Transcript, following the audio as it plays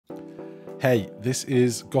Hey, this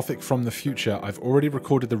is Gothic from the future. I've already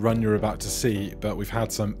recorded the run you're about to see, but we've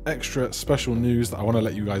had some extra special news that I want to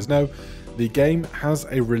let you guys know. The game has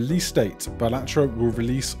a release date. Balatro will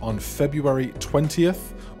release on February 20th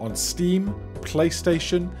on Steam,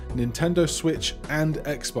 PlayStation, Nintendo Switch, and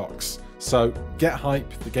Xbox. So get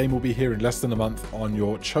hype, the game will be here in less than a month on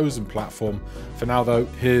your chosen platform. For now though,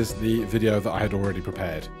 here's the video that I had already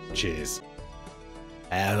prepared. Cheers.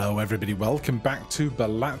 Hello everybody, welcome back to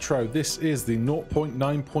Balatro. This is the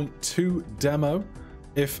 0.9.2 demo.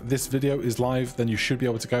 If this video is live, then you should be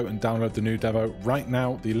able to go and download the new demo right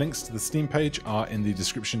now. The links to the Steam page are in the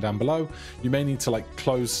description down below. You may need to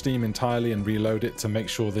close Steam entirely and reload it to make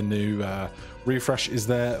sure the new refresh is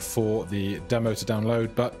there for the demo to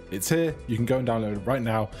download, but it's here. You can go and download it right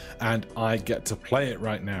now, and I get to play it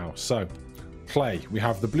right now. So, play. We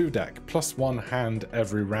have the blue deck, +1 hand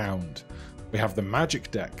every round. We have the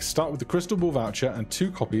magic deck. Start with the crystal ball voucher and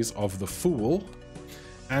 2 copies of the Fool.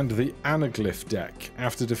 And the anaglyph deck.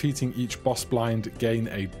 After defeating each boss blind, gain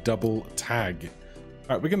a double tag.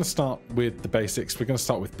 Alright, we're going to start with the basics. We're going to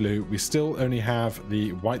start with blue. We still only have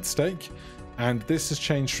the white stake. And this has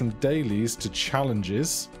changed from dailies to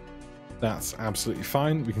challenges. That's absolutely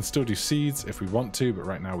fine. We can still do seeds if we want to, but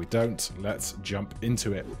right now we don't. Let's jump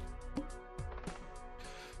into it.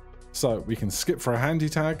 So we can skip for a handy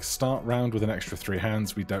tag, start round with an extra 3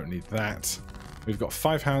 hands. We don't need that. We've got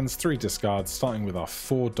 5 hands, 3 discards, starting with our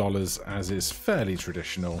 $4, as is fairly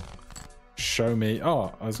traditional. Show me...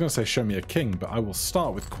 Oh, I was going to say show me a king, but I will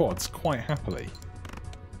start with quads quite happily.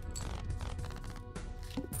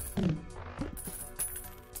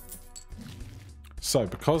 So,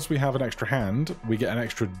 because we have an extra hand, we get an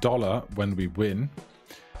extra $1 when we win.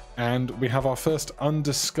 And we have our first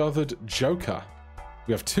undiscovered joker.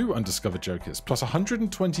 We have 2 undiscovered jokers, plus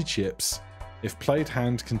 120 chips. If played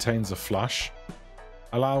hand contains a flush,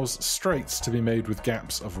 allows straights to be made with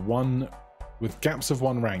gaps of 1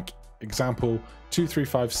 rank. Example 2, 3,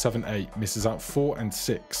 5, 7, 8 misses out 4 and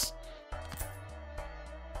 6.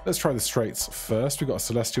 Let's try the straights first. We've got a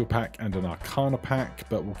celestial pack and an arcana pack,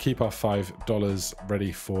 but we'll keep our $5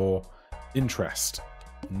 ready for interest.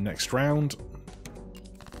 Next round.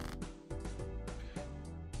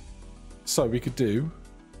 So we could do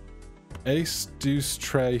ace, deuce,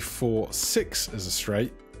 tray, 4, 6 as a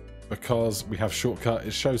straight, because we have shortcut.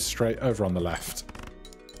 It shows straight over on the left.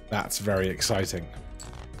 That's very exciting.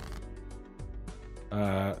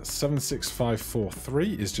 7, 6, 5, 4,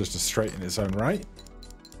 3 is just a straight in its own right.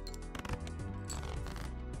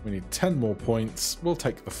 We need 10 more points. We'll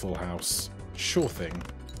take the full house. Sure thing.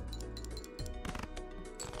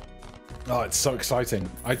 Oh, it's so exciting.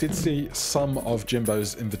 I did see some of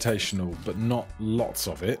Jimbo's Invitational, but not lots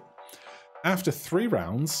of it. After 3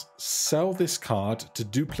 rounds, sell this card to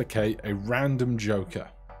duplicate a random joker.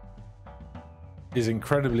 Is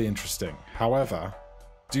incredibly interesting. However,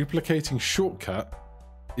 duplicating shortcut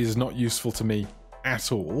is not useful to me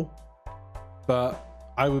at all,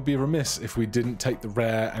 but I would be remiss if we didn't take the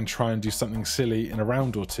rare and try and do something silly in a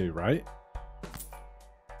round or 2, right?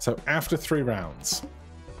 So after 3 rounds,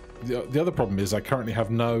 the other problem is I currently have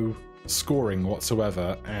no scoring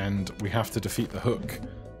whatsoever, and we have to defeat the hook.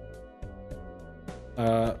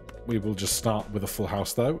 We will just start with a full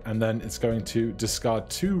house though, and then it's going to discard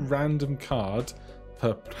 2 random cards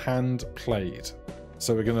per hand played.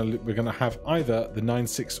 So we're gonna have either the 9,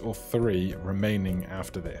 6, or 3 remaining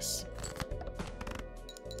after this.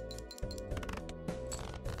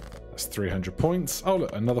 That's 300 points. Oh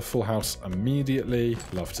look, another full house immediately.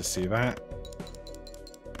 Love to see that.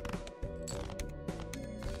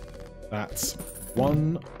 That's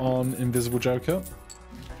 1 on Invisible Joker.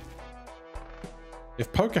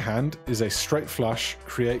 If poker hand is a straight flush,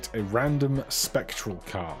 create a random spectral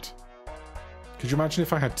card. Could you imagine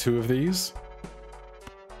if I had 2 of these?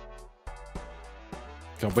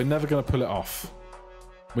 God, we're never going to pull it off.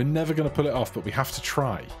 We're never going to pull it off, but we have to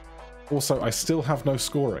try. Also, I still have no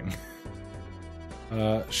scoring.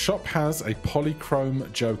 Shop has a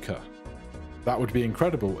polychrome joker. That would be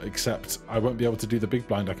incredible, except I won't be able to do the big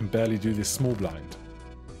blind. I can barely do this small blind.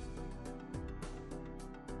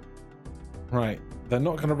 Right, they're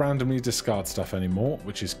not going to randomly discard stuff anymore,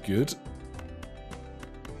 which is good.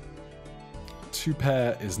 2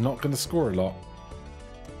 pair is not going to score a lot.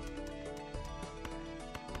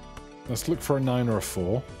 Let's look for a 9 or a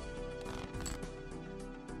 4.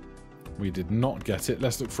 We did not get it.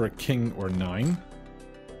 Let's look for a king or a 9.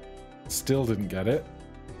 Still didn't get it.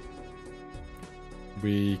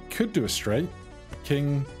 We could do a straight.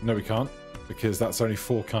 King, no we can't, because that's only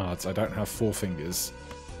 4 cards. I don't have 4 fingers.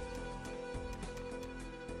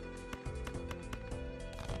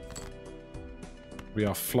 We We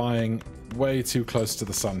are flying way too close to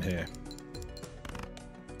the sun here.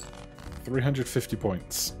 350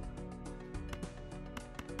 points.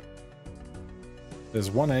 There's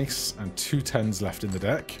one ace and 2 tens left in the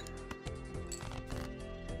deck.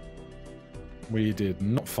 We did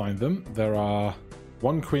not find them. There are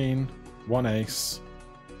 1 queen, 1 ace,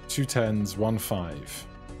 2 tens, 1 5.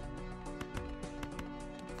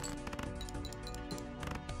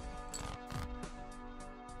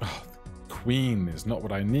 Oh, the queen is not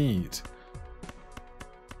what I need.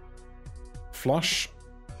 Flush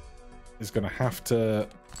is going to have to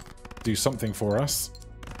do something for us.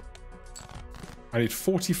 I need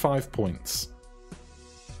 45 points.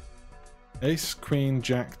 Ace, queen,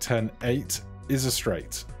 jack, 10, 8 is a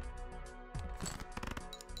straight.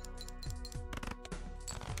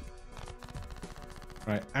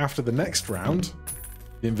 Right, after the next round,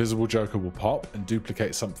 the invisible joker will pop and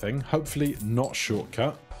duplicate something. Hopefully not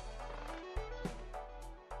shortcut.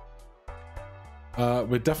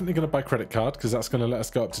 We're definitely going to buy credit card because that's going to let us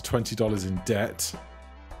go up to $20 in debt.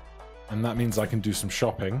 And that means I can do some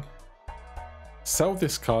shopping. Sell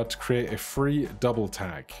this card to create a free double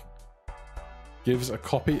tag. Gives a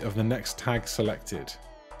copy of the next tag selected.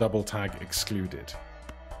 Double tag excluded.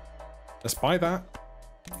 Let's buy that.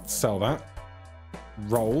 Sell that.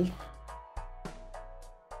 Roll.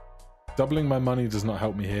 Doubling my money does not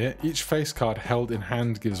help me here. Each face card held in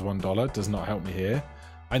hand gives $1. Does not help me here.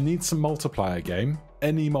 I need some multiplier game.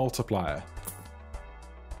 Any multiplier.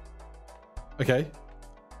 Okay.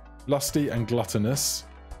 Lusty and gluttonous.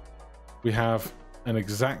 We have an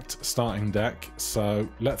exact starting deck, so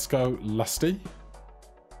let's go Lusty.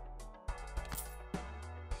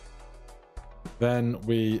 Then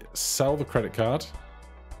we sell the credit card.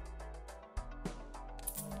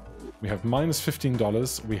 We have minus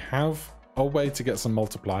 $15. We have a way to get some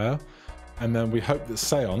multiplier. And then we hope that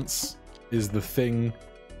Seance is the thing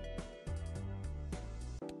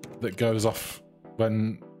that goes off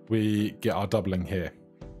when we get our doubling here.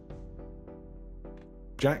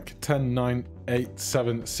 Jack, 10, 9, 8,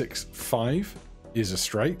 7, 6, 5 is a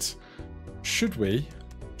straight. Should we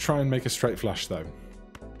try and make a straight flush though?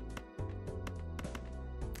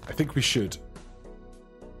 I think we should.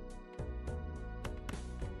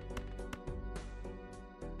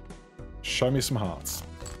 Show me some hearts.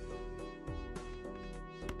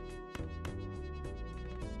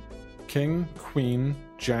 King, queen,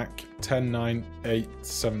 jack, 10, 9, 8,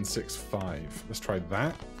 7, 6, 5. Let's try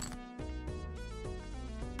that.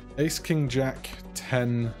 Ace, king, jack,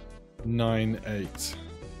 10, 9, 8.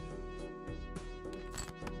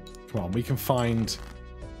 Come on, we can find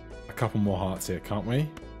a couple more hearts here, can't we?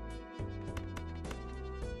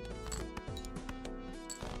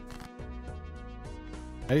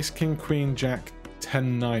 Ace, king, queen, jack,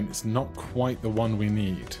 10, 9. It's not quite the one we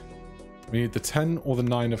need. We need the 10 or the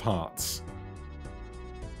 9 of hearts,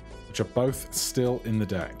 which are both still in the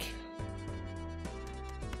deck.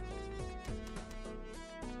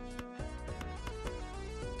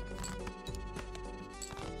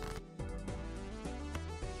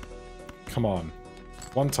 Come on.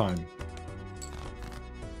 One time.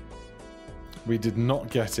 We did not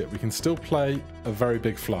get it. We can still play a very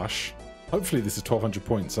big flush. Hopefully this is 1200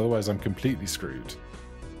 points, otherwise I'm completely screwed.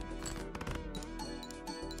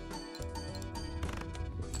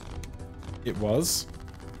 It was.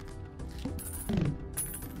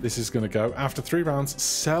 This is going to go. After 3 rounds,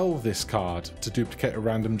 sell this card to duplicate a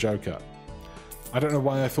random joker. I don't know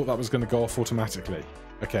why I thought that was going to go off automatically.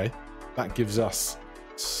 Okay, that gives us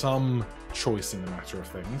some choice in the matter of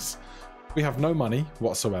things. We have no money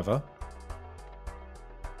whatsoever.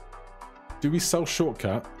 Do we sell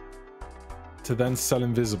shortcut to then sell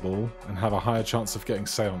invisible and have a higher chance of getting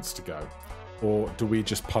seance to go? Or do we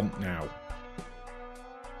just punt now?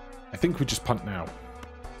 I think we just punt now.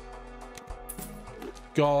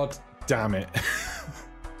 God damn it.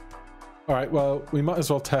 Alright, well, we might as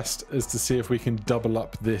well test as to see if we can double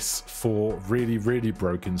up this for really, really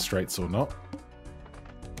broken straights or not.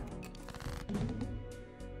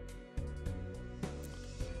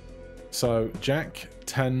 So, Jack,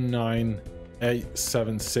 10, 9, 8,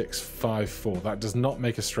 7, 6, 5, 4. That does not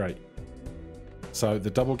make a straight. So, the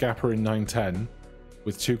double gapper in 9, 10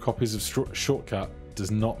 with 2 copies of shortcut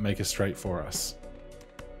does not make a straight for us.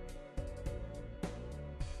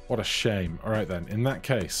 What a shame. Alright then, in that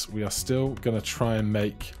case, we are still going to try and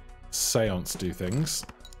make Seance do things.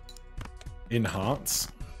 In hearts.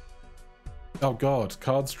 Oh god,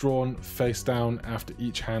 cards drawn face down after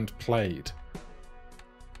each hand played.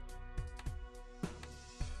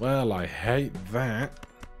 Well, I hate that.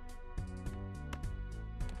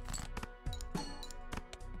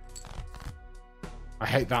 I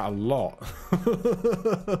hate that a lot.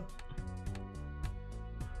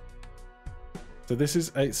 So this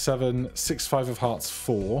is 8, 7, 6, 5 of hearts,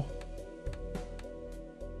 4.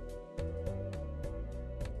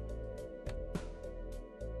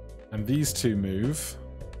 And these two move.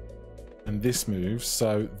 And this moves.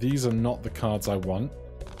 So these are not the cards I want.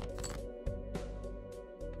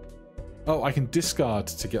 Oh, I can discard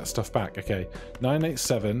to get stuff back. Okay. 9, 8,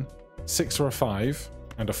 7, 6 or a 5,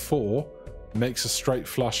 and a 4 makes a straight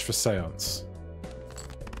flush for Seance.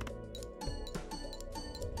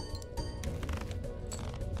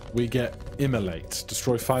 We get Immolate.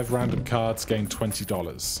 Destroy 5 random cards, gain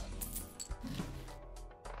 $20.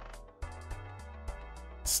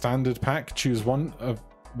 Standard pack. Choose one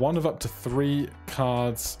of up to 3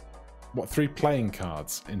 cards. What, 3 playing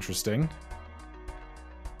cards? Interesting.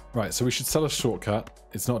 Right, so we should sell a shortcut.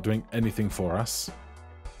 It's not doing anything for us.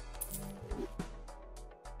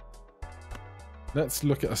 Let's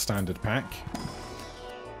look at a standard pack.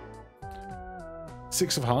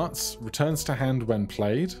 6 of hearts. Returns to hand when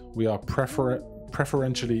played. We are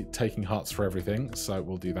preferentially taking hearts for everything, so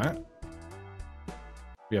we'll do that.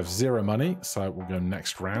 We have 0 money, so we'll go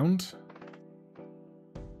next round.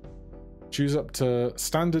 Choose up to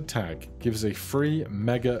standard tag. Gives a free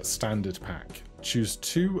mega standard pack. Choose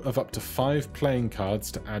 2 of up to 5 playing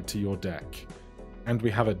cards to add to your deck. And we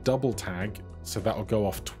have a double tag, so that'll go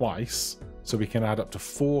off twice, so we can add up to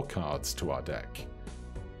 4 cards to our deck.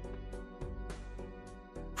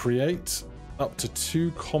 Create up to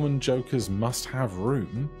 2 common jokers must have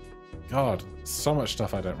room. God, so much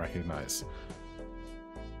stuff I don't recognize.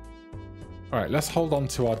 Alright, let's hold on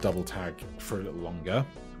to our double tag for a little longer.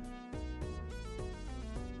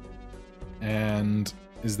 And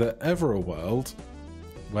is there ever a world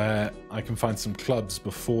where I can find some clubs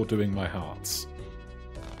before doing my hearts?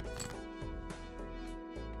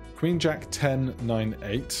 Queen, Jack, 10, 9,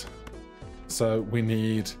 8. So we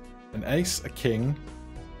need an ace, a king,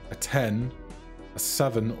 a 10, a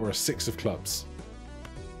 7, or a 6 of clubs.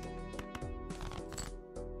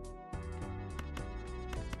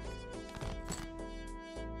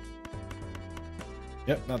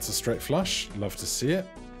 Yep, that's a straight flush. Love to see it.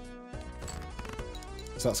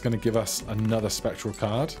 So that's going to give us another spectral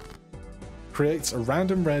card. Creates a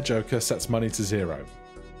random rare joker, sets money to 0.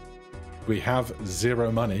 We have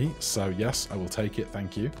 0 money, so yes, I will take it,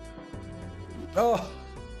 thank you. Oh,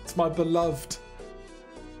 it's my beloved.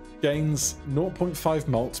 Gains 0.5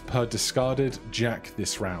 malt per discarded jack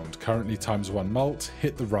this round. Currently times 1 malt.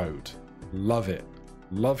 Hit the road. Love it.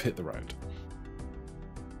 Love hit the road.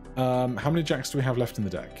 How many jacks do we have left in the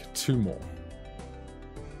deck? 2 more.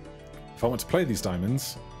 If I want to play these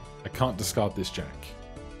diamonds, I can't discard this jack.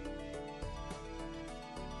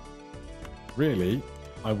 Really,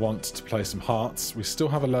 I want to play some hearts. We still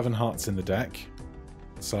have 11 hearts in the deck,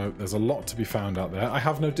 so there's a lot to be found out there. I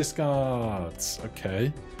have no discards.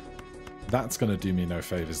 Okay. That's going to do me no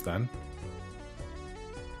favors then.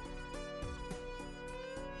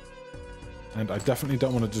 And I definitely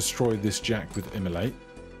don't want to destroy this jack with Immolate.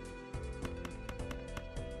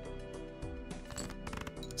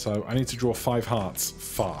 So I need to draw 5 hearts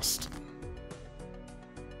fast.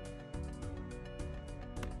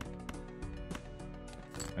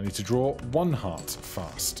 I need to draw 1 heart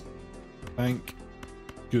fast. Thank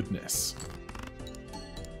goodness.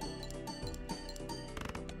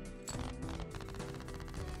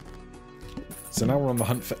 So now we're on the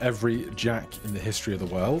hunt for every jack in the history of the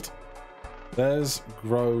world. There's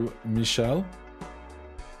Gros Michel.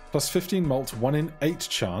 Plus 15 malt, 1 in 8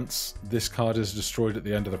 chance this card is destroyed at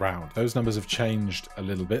the end of the round. Those numbers have changed a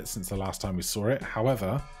little bit since the last time we saw it.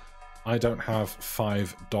 However, I don't have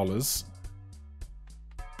 $5.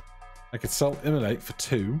 I could sell Immolate for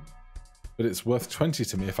 2, but it's worth 20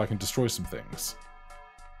 to me if I can destroy some things.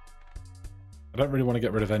 I don't really want to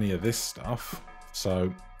get rid of any of this stuff,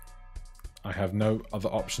 so I have no other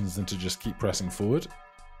options than to just keep pressing forward.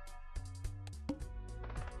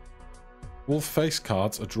 All face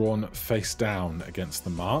cards are drawn face down against the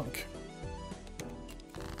mark.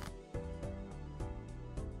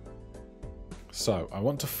 So I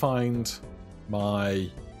want to find my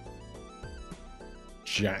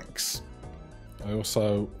jacks. I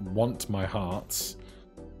also want my hearts.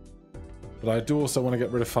 But I do also want to get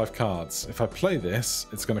rid of 5 cards. If I play this,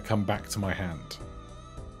 it's going to come back to my hand.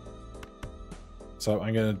 So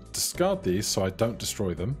I'm going to discard these so I don't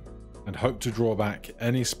destroy them, and hope to draw back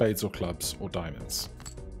any spades or clubs or diamonds.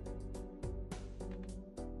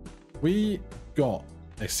 We got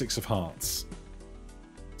a 6 of hearts,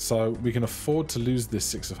 so we can afford to lose this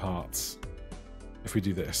 6 of hearts if we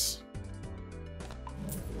do this.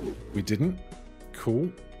 We didn't.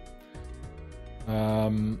 Cool.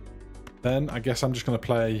 Then I guess I'm just going to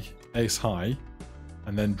play ace high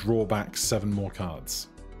and then draw back 7 more cards.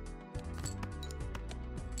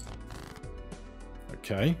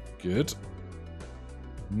 Okay, good.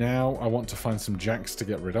 Now I want to find some jacks to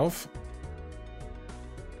get rid of.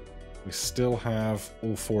 We still have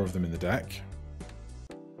all 4 of them in the deck.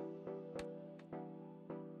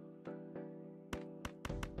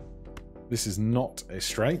 This is not a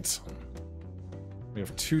straight. We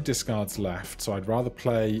have 2 discards left, so I'd rather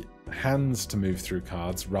play hands to move through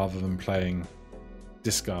cards rather than playing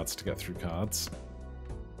discards to get through cards.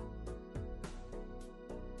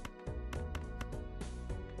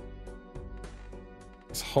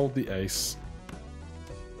 Let's hold the ace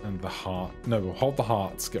and the heart. No, we'll hold the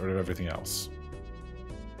hearts, get rid of everything else.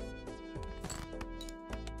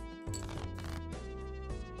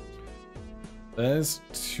 There's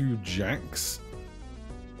 2 jacks.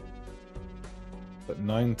 But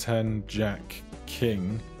 9-10 jack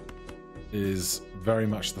king is very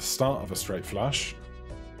much the start of a straight flush.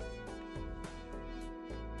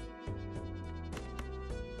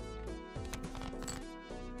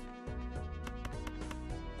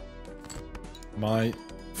 Am I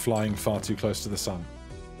flying far too close to the sun?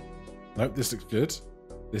 Nope, this looks good.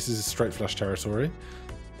 This is a straight flush territory.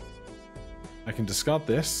 I can discard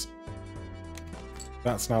this.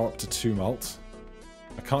 That's now up to 2 mult.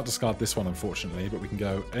 I can't discard this one, unfortunately, but we can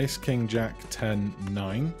go ace, king, jack, 10,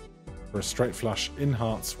 9 for a straight flush in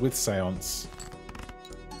hearts with seance.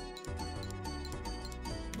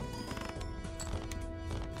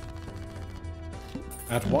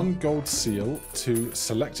 Add 1 gold seal to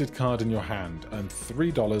selected card in your hand. Earn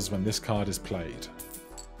 $3 when this card is played.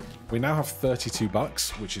 We now have 32 bucks,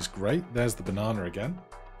 which is great. There's the banana again.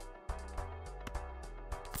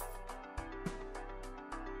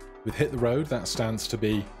 With Hit the Road, that stands to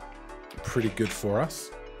be pretty good for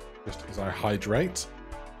us, just as I hydrate.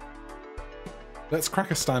 Let's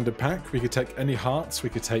crack a standard pack. We could take any hearts, we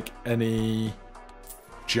could take any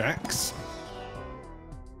jacks.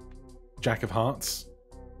 Jack of hearts.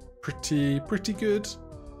 Pretty good.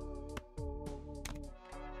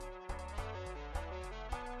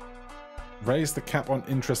 Raise the cap on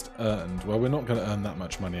interest earned. Well, we're not going to earn that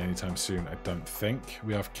much money anytime soon, I don't think.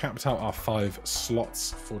 We have capped out our 5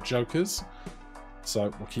 slots for jokers,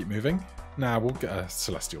 so we'll keep moving. Now we'll get a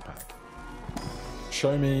celestial pack.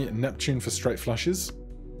 Show me Neptune for straight flushes.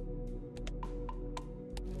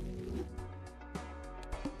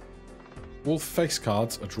 All face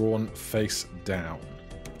cards are drawn face down.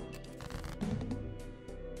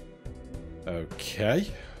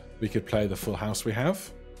 Okay, we could play the full house we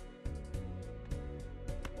have.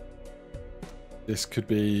 This could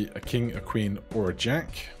be a king, a queen, or a jack.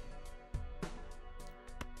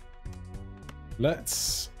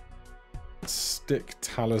 Let's stick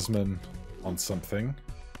talisman on something.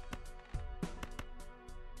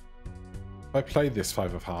 If I play this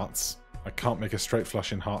 5 of hearts, I can't make a straight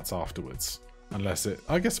flush in hearts afterwards. Unless it...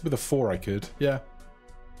 I guess with a 4 I could. Yeah,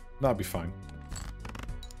 that'd be fine.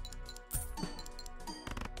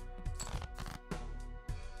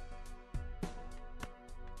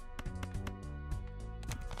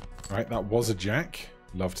 Right, that was a jack.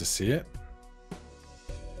 Love to see it.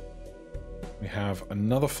 We have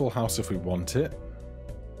another full house if we want it.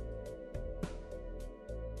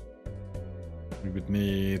 We would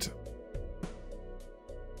need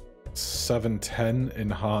 7-10 in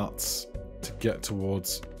hearts to get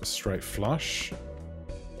towards a straight flush.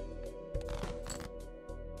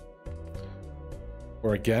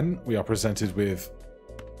 Or again, we are presented with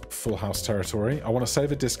full house territory. I want to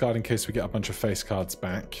save a discard in case we get a bunch of face cards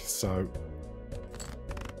back, so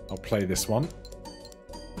I'll play this one.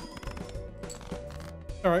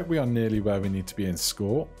 Alright, we are nearly where we need to be in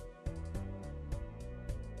score.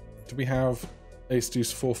 Do we have ace,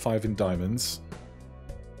 deuce, 4, 5 in diamonds?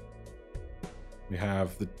 We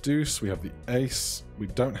have the deuce, we have the ace. We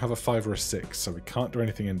don't have a 5 or a 6, so we can't do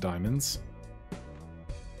anything in diamonds.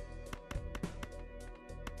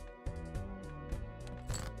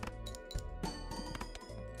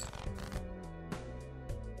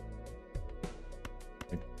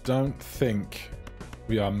 Don't think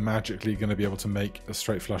we are magically going to be able to make a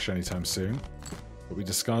straight flush anytime soon, but we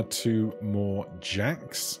discard 2 more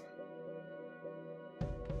jacks.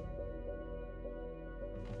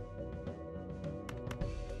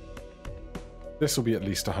 This will be at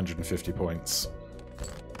least 150 points.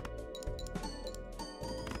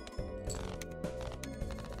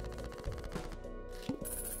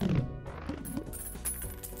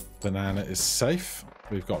 Banana is safe.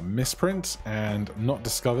 We've got misprint and not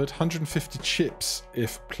discovered. 150 chips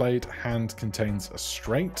if played hand contains a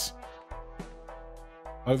straight.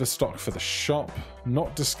 Overstock for the shop.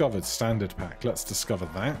 Not discovered standard pack. Let's discover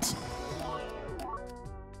that.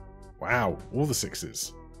 Wow, all the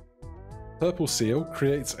 6s. Purple seal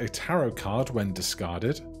creates a tarot card when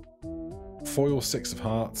discarded. Foil 6 of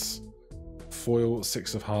hearts. Foil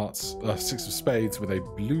 6 of hearts. 6 of spades with a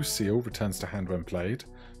blue seal returns to hand when played.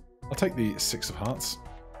 I'll take the 6 of hearts.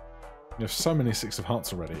 We have so many 6 of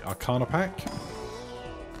hearts already. Arcana pack.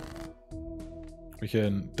 We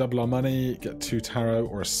can double our money, get 2 tarot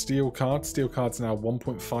or a steel card. Steel card's now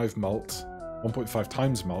 1.5 mult, 1.5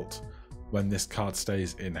 times mult when this card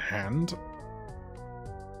stays in hand.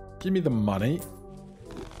 Give me the money.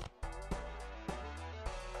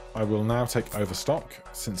 I will now take Overstock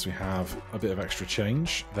since we have a bit of extra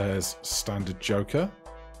change. There's standard Joker.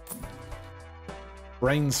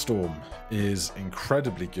 Brainstorm is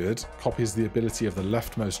incredibly good. Copies the ability of the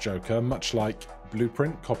leftmost Joker, much like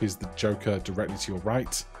Blueprint copies the Joker directly to your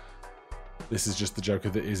right. This is just the Joker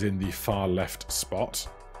that is in the far left spot.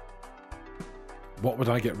 What would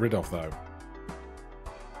I get rid of, though?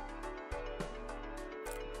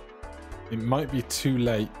 It might be too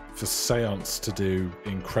late for Seance to do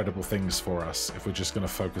incredible things for us if we're just going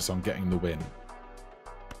to focus on getting the win.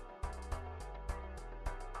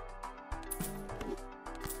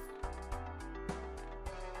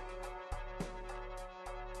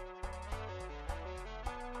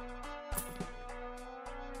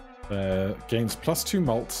 Gains +2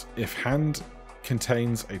 mult if hand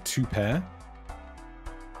contains a 2 pair.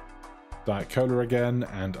 Diet Cola again,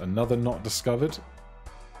 and another not discovered.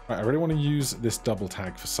 Right, I really want to use this double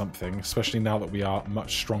tag for something, especially now that we are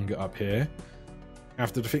much stronger up here.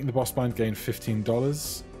 After defeating the boss bind, gain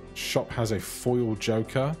 $15. Shop has a foil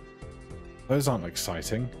Joker. Those aren't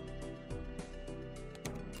exciting.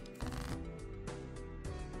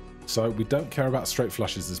 So we don't care about straight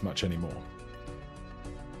flushes as much anymore.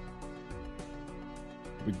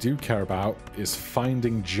 What we do care about is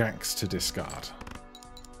finding jacks to discard.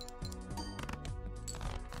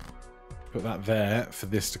 Put that there for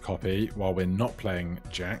this to copy while we're not playing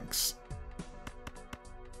jacks.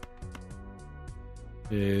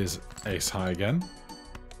 Is ace high again.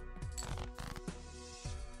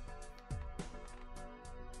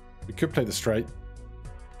 We could play the straight,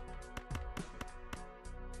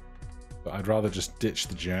 but I'd rather just ditch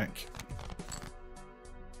the jack.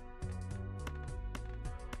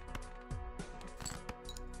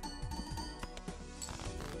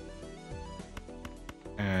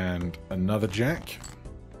 And another jack.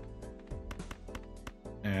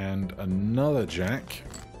 And another jack.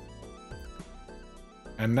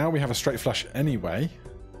 And now we have a straight flush anyway.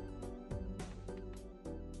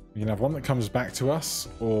 We can have one that comes back to us,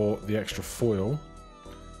 or the extra foil.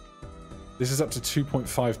 This is up to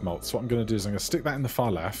 2.5 mult, so what I'm going to do is I'm going to stick that in the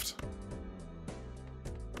far left.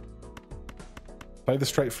 Play the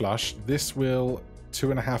straight flush. This will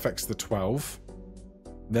 2.5x the 12.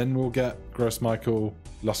 Then we'll get Gross Michael,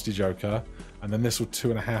 Lusty Joker, and then this will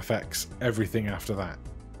 2.5x everything after that.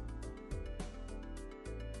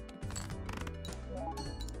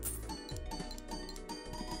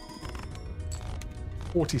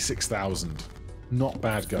 $46,000. Not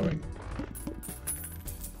bad going.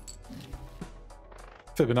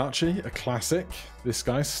 Fibonacci, a classic. This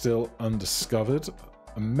guy's still undiscovered.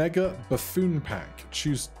 A Mega Buffoon Pack.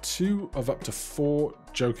 Choose 2 of up to 4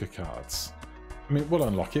 Joker cards. I mean, we'll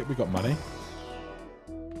unlock it. We got money.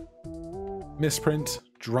 Misprint,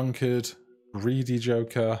 Drunkard, Greedy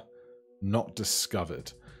Joker, not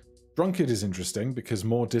discovered. Drunkard is interesting because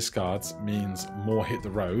more discards means more hit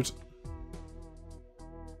the road.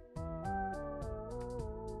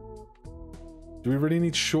 Do we really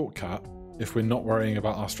need shortcut if we're not worrying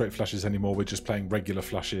about our straight flushes anymore? We're just playing regular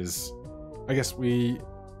flushes. I guess we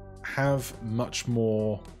have much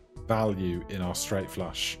more value in our straight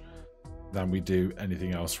flush than we do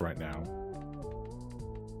anything else right now.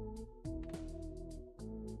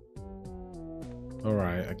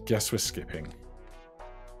 Alright, I guess we're skipping.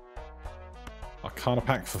 Arcana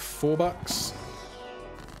pack for $4.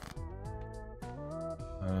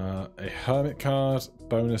 A Hermit card,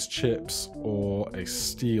 bonus chips, or a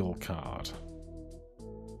Steel card.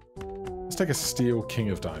 Let's take a Steel King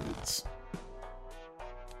of Diamonds.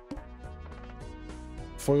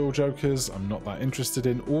 Foil Jokers, I'm not that interested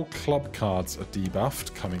in. All club cards are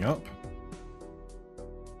debuffed coming up.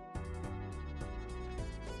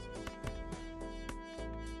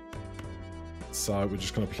 So we're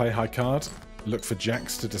just going to play high card, look for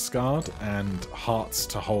jacks to discard, and hearts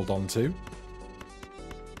to hold on to.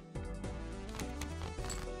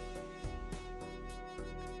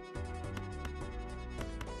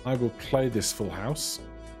 I will play this full house.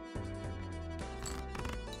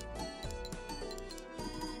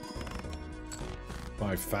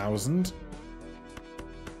 5,000.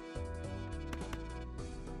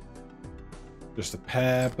 Just a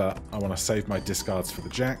pair, but I want to save my discards for the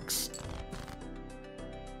jacks.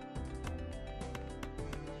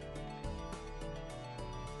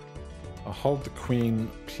 I'll hold the queen,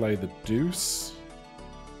 play the deuce.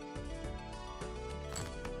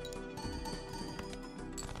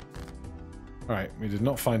 Alright, we did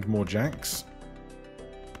not find more jacks.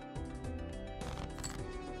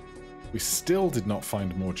 We still did not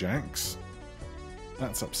find more jacks.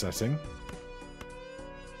 That's upsetting.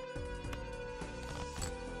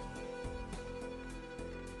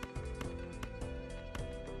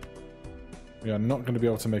 We are not going to be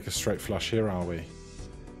able to make a straight flush here, are we?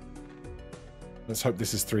 Let's hope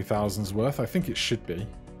this is 3,000's worth. I think it should be.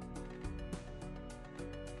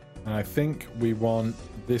 And I think we want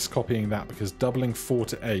this copying that, because doubling 4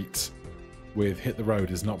 to 8 with hit the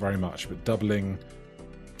road is not very much, but doubling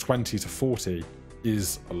 20 to 40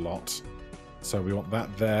 is a lot. So we want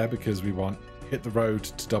that there because we want hit the road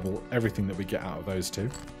to double everything that we get out of those two.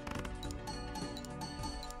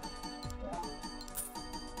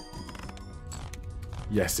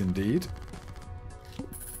 Yes, indeed.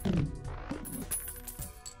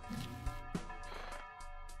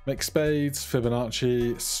 Make spades,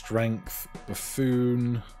 Fibonacci, strength,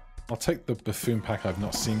 buffoon. I'll take the buffoon pack I've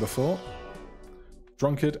not seen before.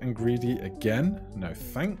 Drunkard and greedy again. No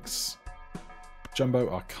thanks. Jumbo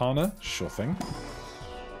Arcana. Sure thing.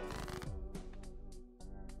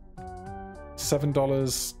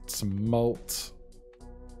 $7. Some malt.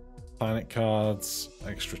 Planet cards.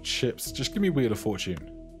 Extra chips. Just give me Wheel of Fortune.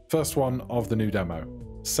 First one of the new demo.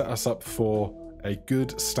 Set us up for a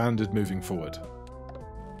good standard moving forward.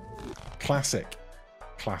 Classic.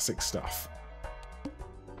 Classic stuff.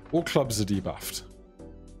 All clubs are debuffed.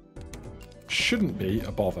 Shouldn't be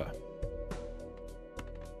a bother.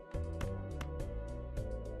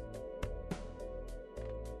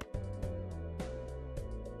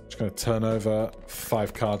 Just going to turn over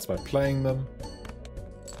 5 cards by playing them.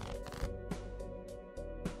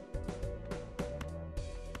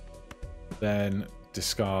 Then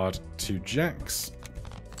discard 2 jacks.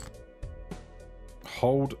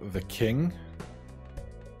 Hold the king.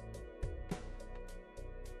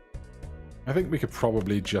 I think we could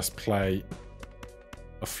probably just play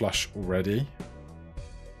a flush already.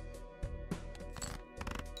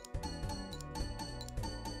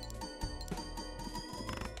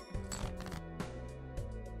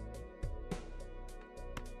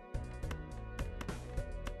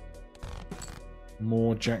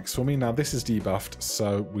 More jacks for me. Now this is debuffed,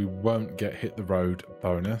 so we won't get hit the road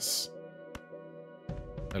bonus.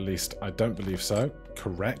 At least I don't believe so.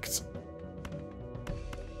 Correct.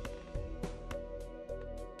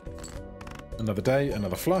 Another day,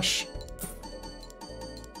 another flush.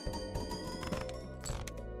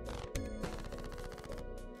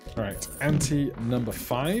 Alright, ante number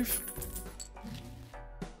 5.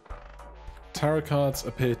 Tarot cards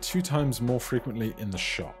appear 2 times more frequently in the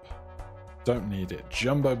shop. Don't need it.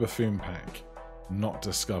 Jumbo Buffoon pack. Not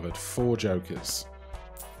discovered. 4 jokers.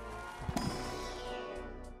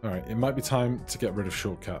 Alright, it might be time to get rid of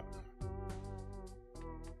shortcut.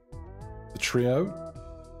 The trio.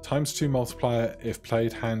 ×2 multiplier if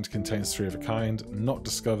played hand contains 3 of a kind. Not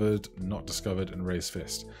discovered, and raise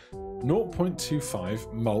fist.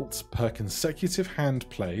 0.25 mult per consecutive hand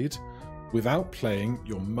played without playing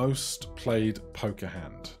your most played poker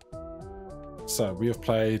hand. So we have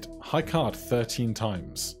played high card 13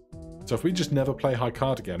 times. So if we just never play high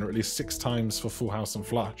card again, or at least 6 times for full house and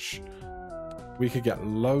flush, we could get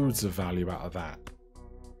loads of value out of that.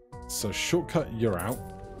 So shortcut, you're out.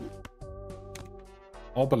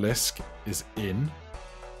 Obelisk is in.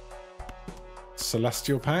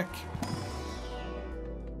 Celestial pack.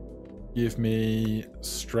 Give me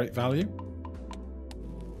straight value.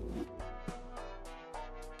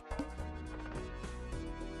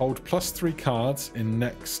 Hold +3 cards in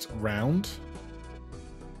next round.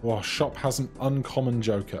 Oh, shop has an uncommon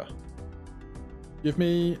joker. Give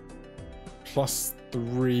me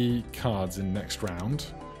 +3 cards in next round.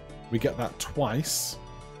 We get that twice.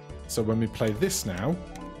 So when we play this now,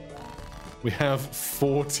 we have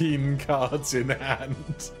 14 cards in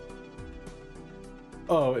hand.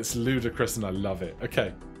 Oh, it's ludicrous and I love it.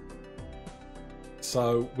 Okay.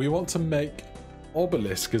 So we want to make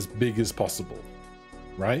Obelisk as big as possible,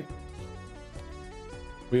 right?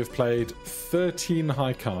 We have played 13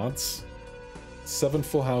 high cards, 7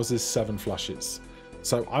 full houses, 7 flushes.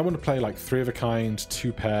 So I want to play like 3 of a kind,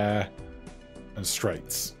 2 pair, and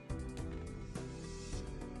straights.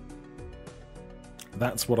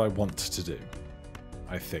 That's what I want to do,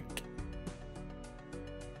 I think.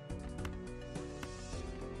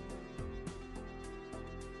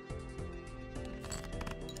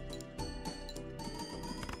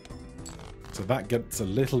 So that gets a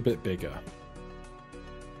little bit bigger.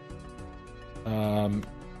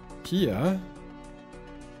 Here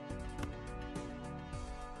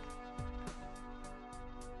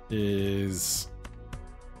is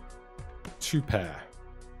 2 pair.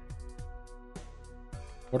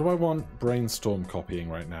 What do I want brainstorm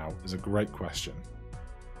copying right now is a great question.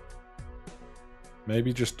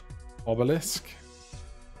 Maybe just obelisk?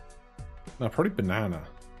 No, probably banana.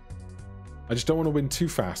 I just don't want to win too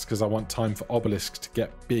fast because I want time for obelisk to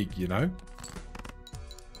get big, you know?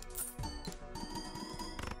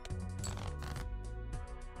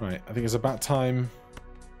 Right, I think it's about time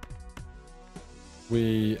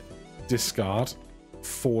we discard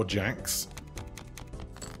 4 jacks.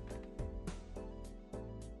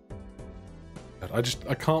 I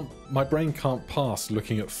can't, my brain can't pass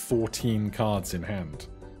looking at 14 cards in hand.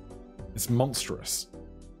 It's monstrous.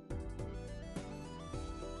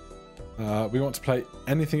 We want to play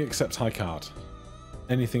anything except high card.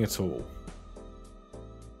 Anything at all.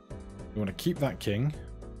 We want to keep that king.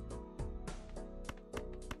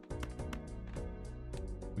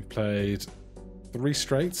 We've played 3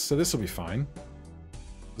 straights, so this will be fine.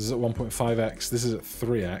 This is at 1.5x, this is at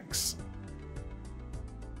 3x.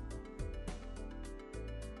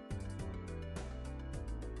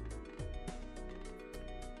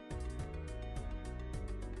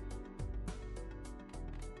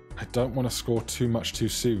 I don't want to score too much too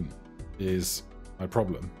soon, is my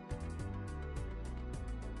problem.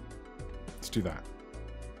 Let's do that.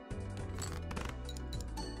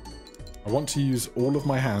 I want to use all of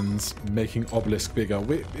my hands making obelisk bigger.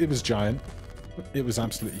 It was giant. It was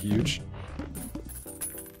absolutely huge.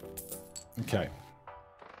 Okay.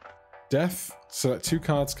 Death. Select 2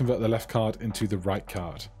 cards, convert the left card into the right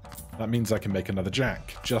card. That means I can make another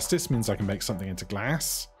jack. Justice means I can make something into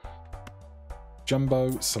glass.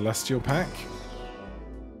 Jumbo Celestial Pack.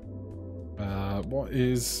 What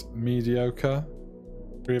is mediocre?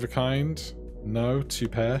 3 of a kind? No. 2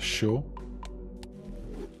 pair? Sure.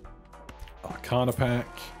 Arcana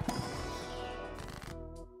Pack.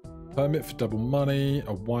 Permit for double money.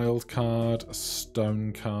 A wild card. A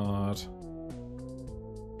stone card.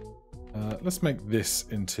 Let's make this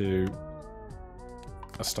into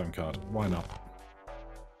a stone card. Why not?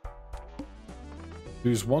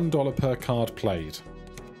 Lose $1 per card played.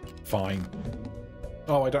 Fine.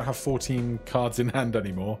 Oh, I don't have 14 cards in hand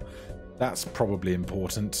anymore. That's probably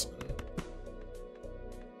important.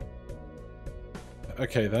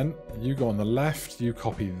 Okay then, you go on the left, you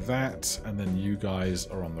copy that, and then you guys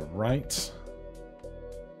are on the right.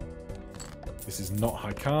 This is not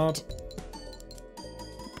high card.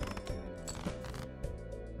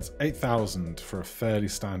 It's 8,000 for a fairly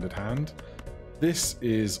standard hand. This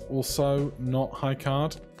is also not high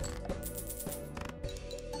card.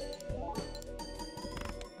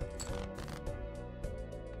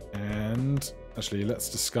 And actually, let's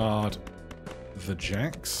discard the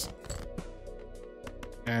jacks.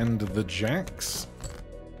 And the jacks.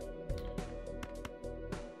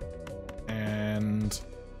 And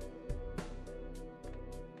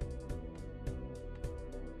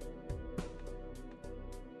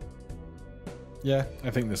yeah, I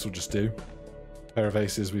think this will just do. Pair of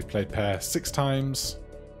aces, we've played pair 6 times.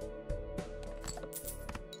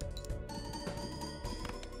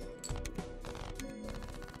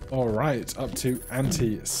 Alright, up to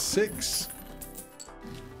ante 6.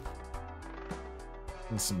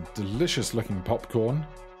 And some delicious looking popcorn.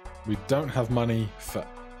 We don't have money for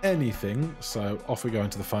anything, so off we go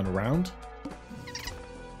into the final round.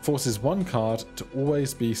 Forces 1 card to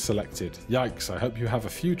always be selected. Yikes, I hope you have a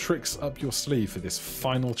few tricks up your sleeve for this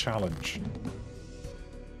final challenge.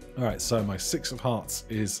 Alright, so my 6 of hearts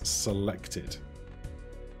is selected.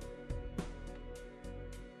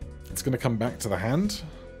 It's going to come back to the hand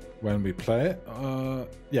when we play it.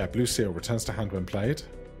 Yeah, blue seal returns to hand when played.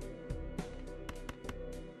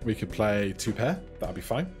 We could play 2 pair, that'll be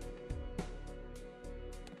fine.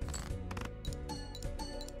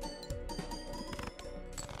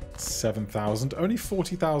 $7,000, only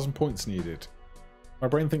 40,000 points needed. My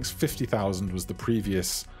brain thinks 50,000 was the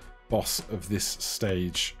previous boss of this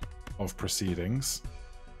stage of proceedings.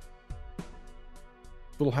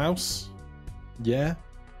 Full house? Yeah.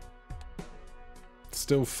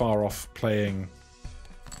 Still far off playing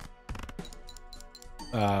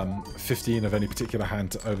 15 of any particular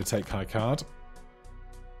hand to overtake high card.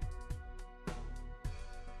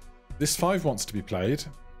 This 5 wants to be played.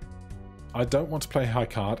 I don't want to play high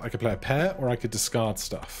card. I could play a pair or I could discard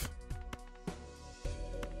stuff.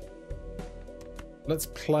 Let's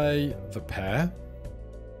play the pair.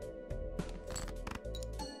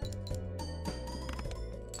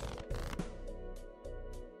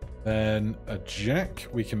 Then a jack,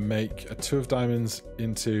 we can make a 2 of diamonds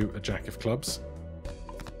into a jack of clubs.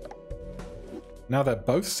 Now they're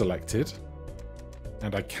both selected,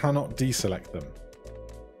 and I cannot deselect them.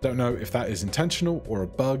 Don't know if that is intentional or a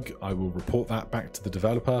bug. I will report that back to the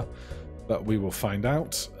developer, but we will find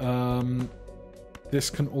out. This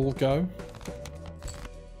can all go.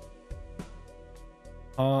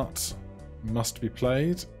 Art must be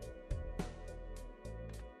played.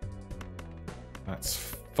 That's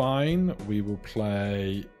fine. We will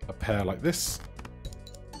play a pair like this.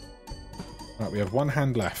 Right, we have 1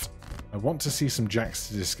 hand left. I want to see some jacks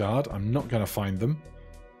to discard. I'm not going to find them.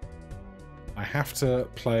 I have to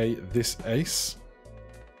play this ace.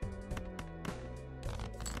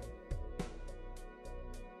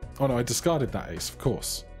 Oh no, I discarded that ace, of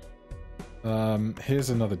course. Here's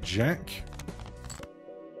another jack.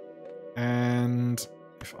 And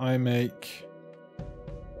if I make...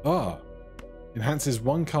 enhances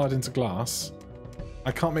 1 card into glass.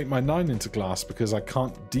 I can't make my 9 into glass because I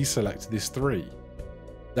can't deselect this 3.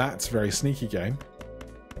 That's very sneaky game.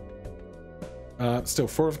 Still,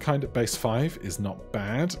 4 of a kind at base 5 is not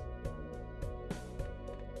bad.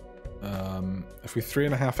 If we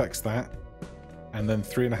 3.5x that, and then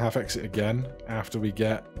 3.5x it again after we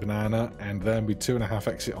get banana, and then we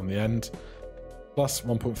 2.5x it on the end, plus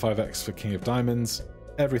 1.5x for king of diamonds,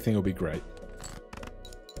 everything will be great.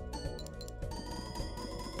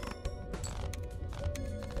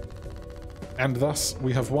 And thus,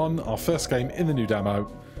 we have won our first game in the new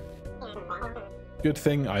demo. Good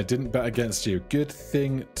thing I didn't bet against you. Good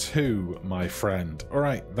thing too, my friend.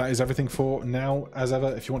 Alright, that is everything for now. As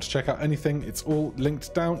ever, if you want to check out anything, it's all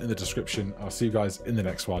linked down in the description. I'll see you guys in the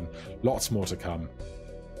next one. Lots more to come.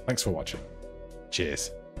 Thanks for watching.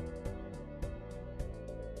 Cheers.